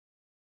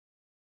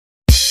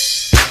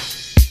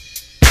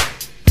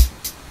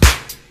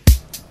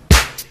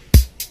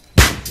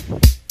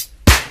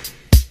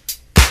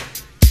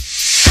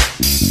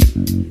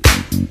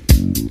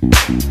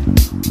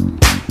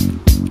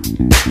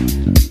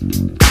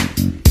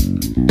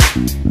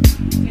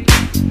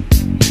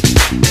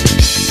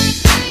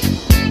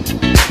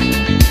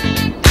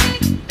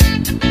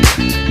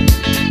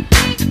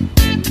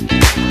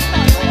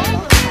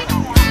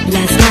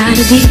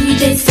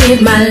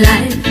saved my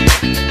life.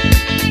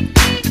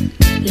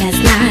 Last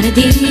night a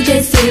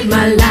DJ saved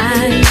my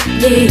life,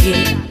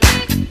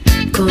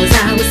 yeah. 'Cause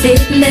I was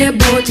sitting there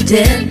bored to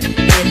death,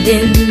 and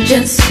in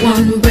just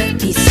one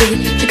breath he said,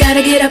 you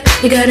gotta get up,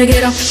 you gotta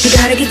get off, you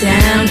gotta get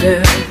down,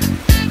 girl.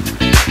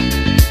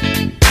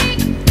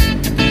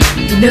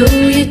 You know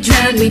you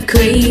drive me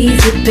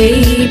crazy,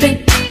 baby.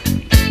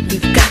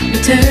 You've got me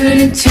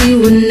turning to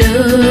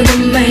another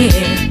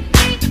man.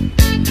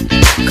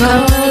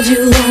 Called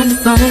you on the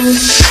phone,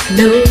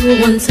 no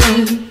one's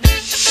home.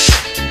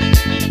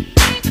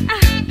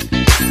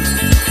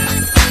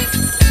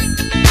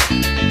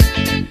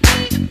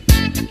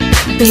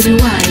 Baby,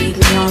 why leave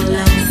me all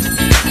alone?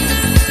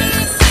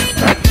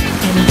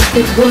 And if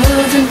it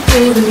wasn't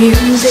for the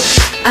music,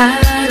 I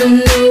don't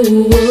know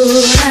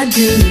what I'd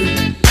do.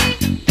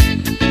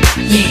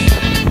 Yeah.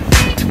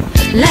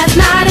 Last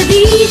night a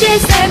DJ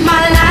saved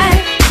my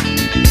life.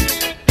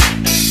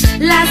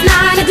 Last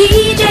night a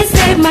DJ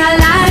saved my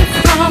life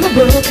from a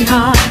broken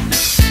heart.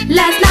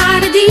 Last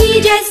night a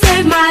DJ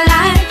saved my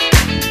life.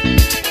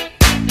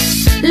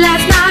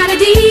 Last night a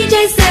DJ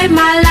saved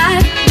my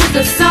life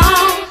with a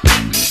song.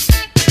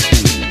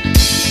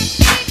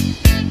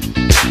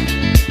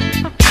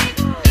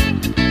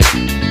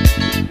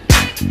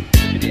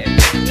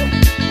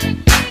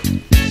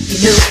 You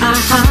know I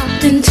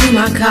hopped into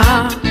my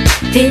car,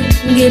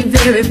 didn't get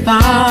very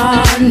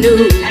far, no.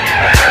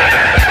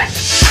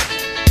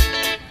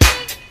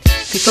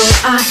 Before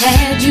I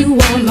had you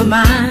on my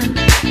mind,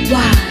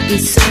 why be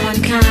so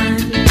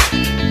unkind?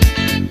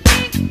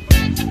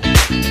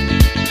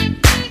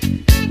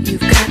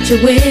 You've got your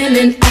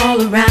women all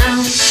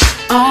around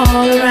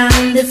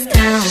this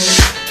town.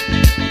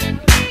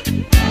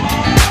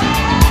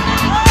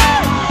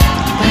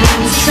 But I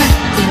was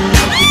trapped in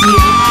love with you,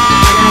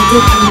 and I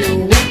didn't know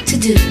what to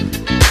do.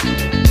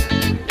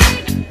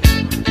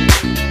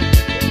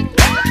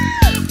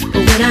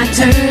 But when I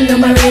turned on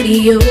my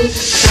radio,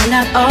 found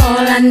out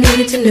all I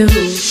needed to know.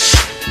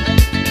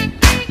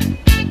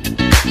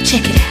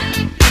 Check it out.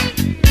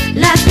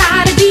 Last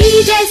night a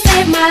DJ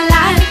saved my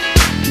life.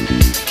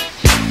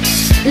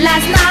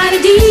 Last night a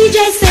DJ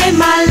saved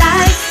my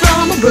life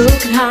from a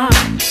broken heart.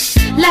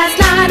 Last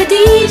night a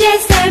DJ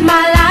saved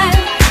my life.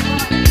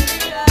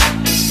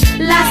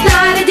 Last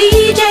night a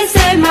DJ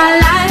saved my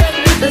life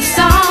with a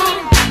song.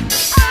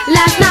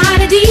 Last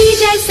night a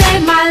DJ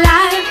saved my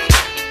life.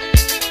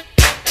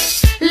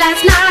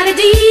 Last night a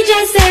DJ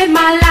saved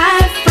my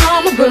life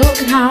from a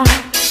broken heart.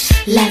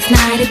 Last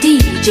night a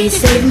DJ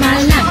saved my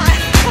life.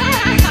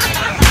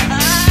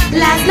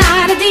 Last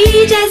night a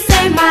DJ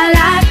saved my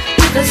life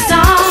with a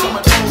song.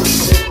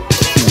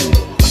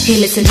 Hey,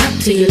 listen up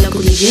to your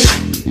local DJ.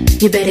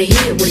 You better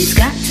hear what he's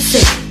got to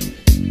say.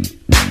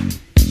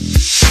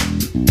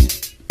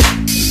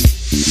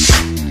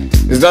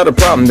 There's not a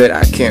problem that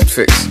I can't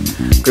fix,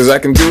 'cause I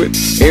can do it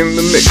in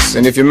the mix.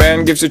 And if your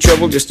man gives you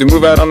trouble just to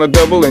move out on the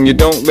double, and you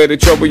don't let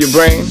it trouble your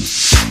brain,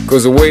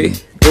 'cause away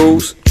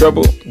goes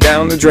trouble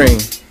down the drain.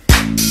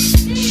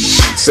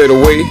 Said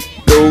away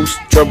goes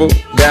trouble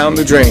down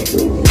the drain.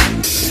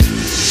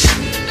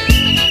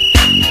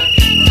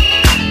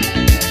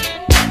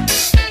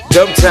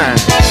 Dub time.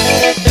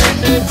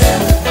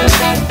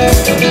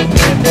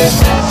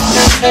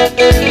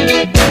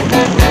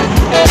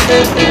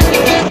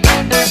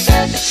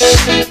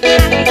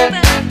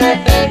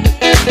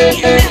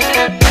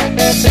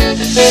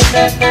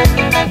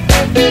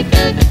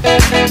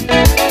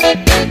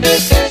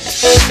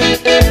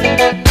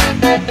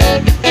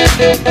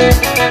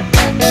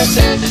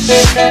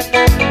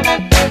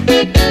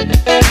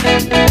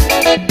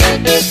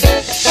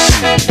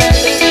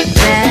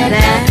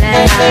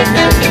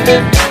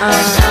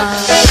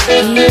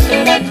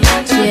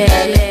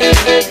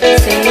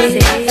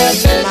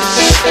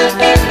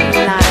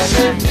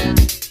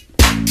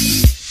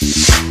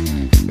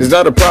 There's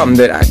not a problem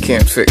that I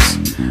can't fix,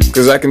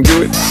 'cause I can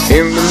do it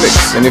in the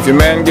mix. And if your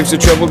man gives you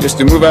trouble just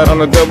to move out on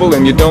the double,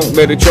 and you don't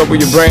let it trouble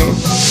your brain,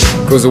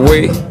 'cause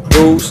away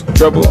goes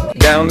trouble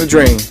down the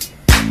drain.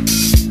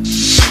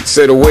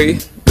 Said away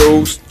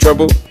goes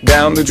trouble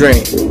down the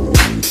drain.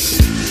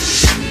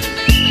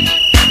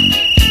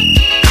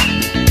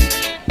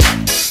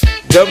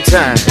 Dub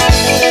time.